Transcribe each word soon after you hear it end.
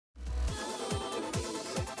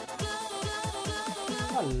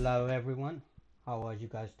Hello everyone, how are you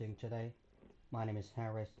guys doing today? My name is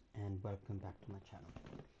Harris and welcome back to my channel.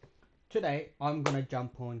 Today I'm gonna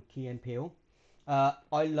jump on Key and Peele. I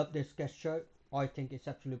love this guest show. I think it's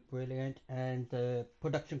absolutely brilliant and the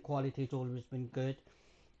production quality has always been good.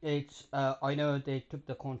 I know they took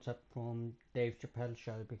the concept from Dave Chappelle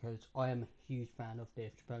show because I am a huge fan of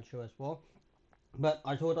Dave Chappelle show as well. But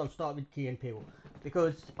I thought I'll start with Key and Peele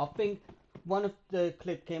because I think one of the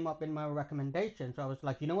clip came up in my recommendations. I was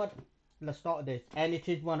like, you know what? Let's start this, and it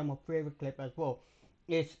is one of my favorite clip as well.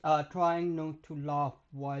 It's trying not to laugh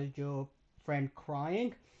while your friend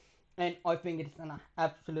crying, and I think it's an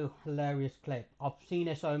absolute hilarious clip. I've seen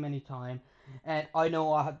it so many times, and I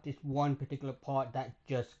know I have this one particular part that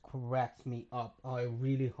just cracks me up. I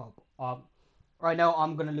really hope. I know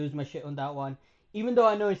I'm gonna lose my shit on that one, even though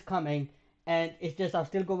I know it's coming, and it's just I've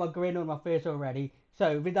still got my grin on my face already.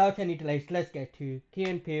 So without any delays, let's get to Key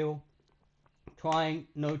and Peele trying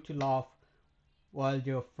not to laugh while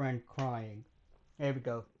your friend crying. Here we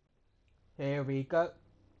go. Here we go.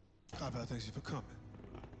 Carvel, thanks you for coming.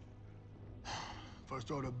 First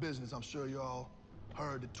order of business, I'm sure y'all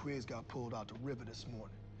heard the twigs got pulled out the river this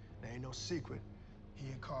morning. There ain't no secret. He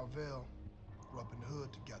and Carvel grew up in the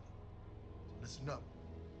hood together. So listen up.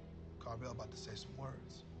 Carvel about to say some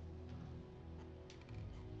words.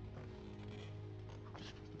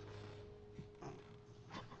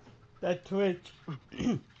 That twitch.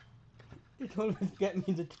 It always get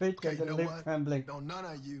me the twitch Okay, and you the know lip what? trembling. Don't none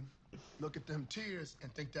of you look at them tears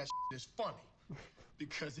and think that is funny.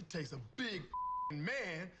 Because it takes a big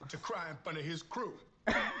man to cry in front of his crew.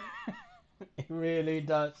 It really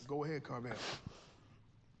does. Go ahead, Carvel.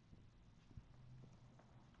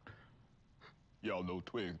 Y'all know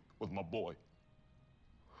Twig was my boy.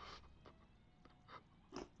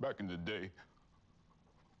 Back in the day,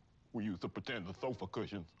 we used to pretend the sofa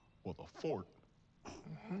cushions was a fort.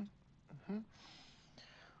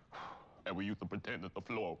 And we used to pretend that the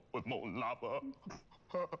floor was molten lava.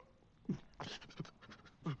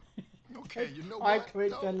 Okay, you know I what?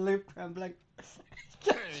 twitch No, and lip trembling.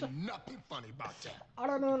 there ain't nothing funny about that. I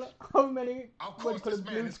don't know how many Of what course kind this of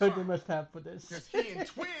man is Bluetooth they crying. must have for this. Because he and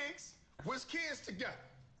Twigs was kids together,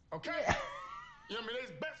 okay? You know what I mean?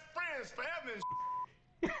 They's best friends forever and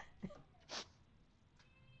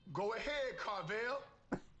Go ahead, Carvel.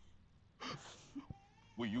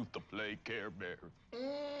 We used to play Care Bears.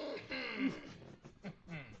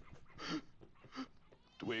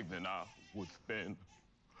 Twigs and I would spend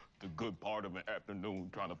the good part of an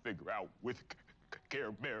afternoon trying to figure out which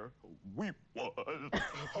Care Bear we was.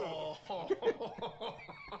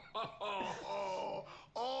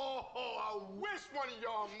 I wish one of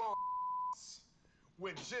y'all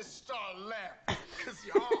would just start laughing. Because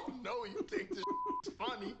y'all know you think this is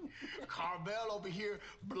funny. Carvel over here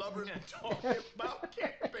blubbering and talking about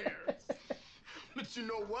Care Bears. But you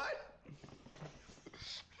know what?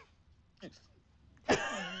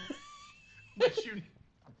 But you...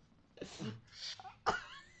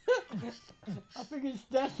 I think it's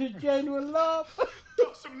that's a genuine laugh.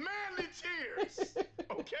 Those some manly tears,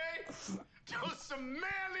 okay? Those some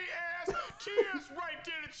manly ass tears right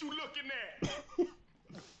there that you looking at.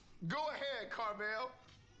 Go ahead, Carvel.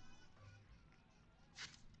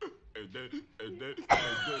 I'm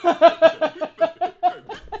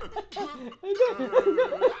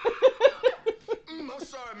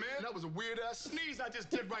sorry, man. That was a weird ass sneeze I just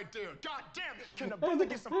did right there. God damn it. Can the brother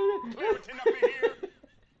get some Claritin up in here?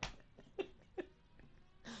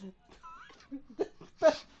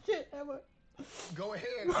 Best shit ever. Go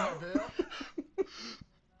ahead, Carvel.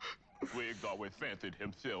 Twigs always fancied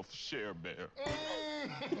himself Share Bear.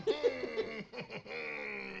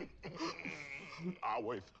 I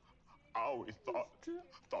always thought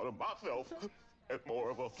of myself as more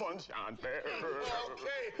of a sunshine bear.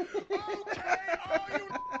 Okay. Oh, you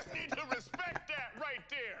need to respect that right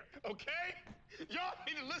there, okay? Y'all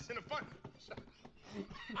need to listen to fun.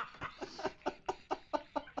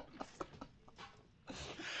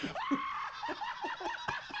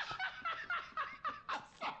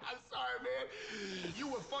 I'm sorry, man. You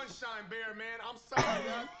a Funshine Bear, man. I'm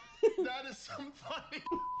sorry. That is some funny.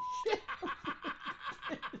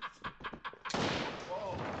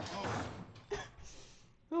 Whoa,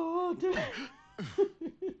 Oh, damn.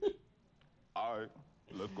 All right,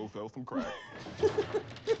 let's go sell some crack.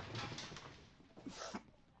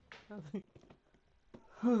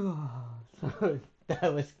 So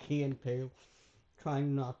that was Key and Peele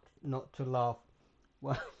trying not to laugh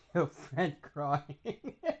while your friend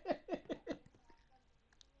crying.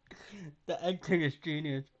 The acting is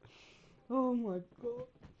genius. Oh my god.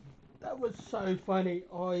 That was so funny.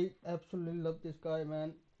 I absolutely love this guy,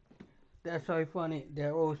 man. They're so funny.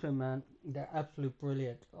 They're awesome, man. They're absolute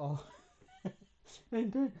brilliant. Oh,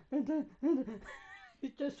 and then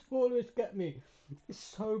it just always get me. It's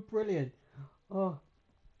so brilliant. Oh,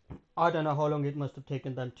 I don't know how long it must have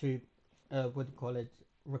taken them to, what do you call it,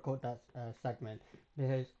 record that segment,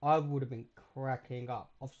 because I would have been cracking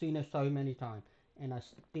up. I've seen it so many times, and I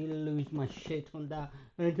still lose my shit on that.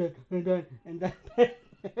 And then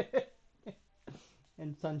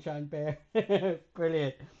and Sunshine Bear.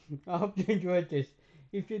 Brilliant. I hope you enjoyed this.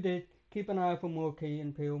 If you did, keep an eye out for more Key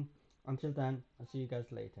and Peel. Until then, I'll see you guys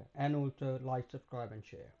later. And also like, subscribe, and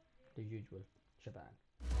share. The usual shebang.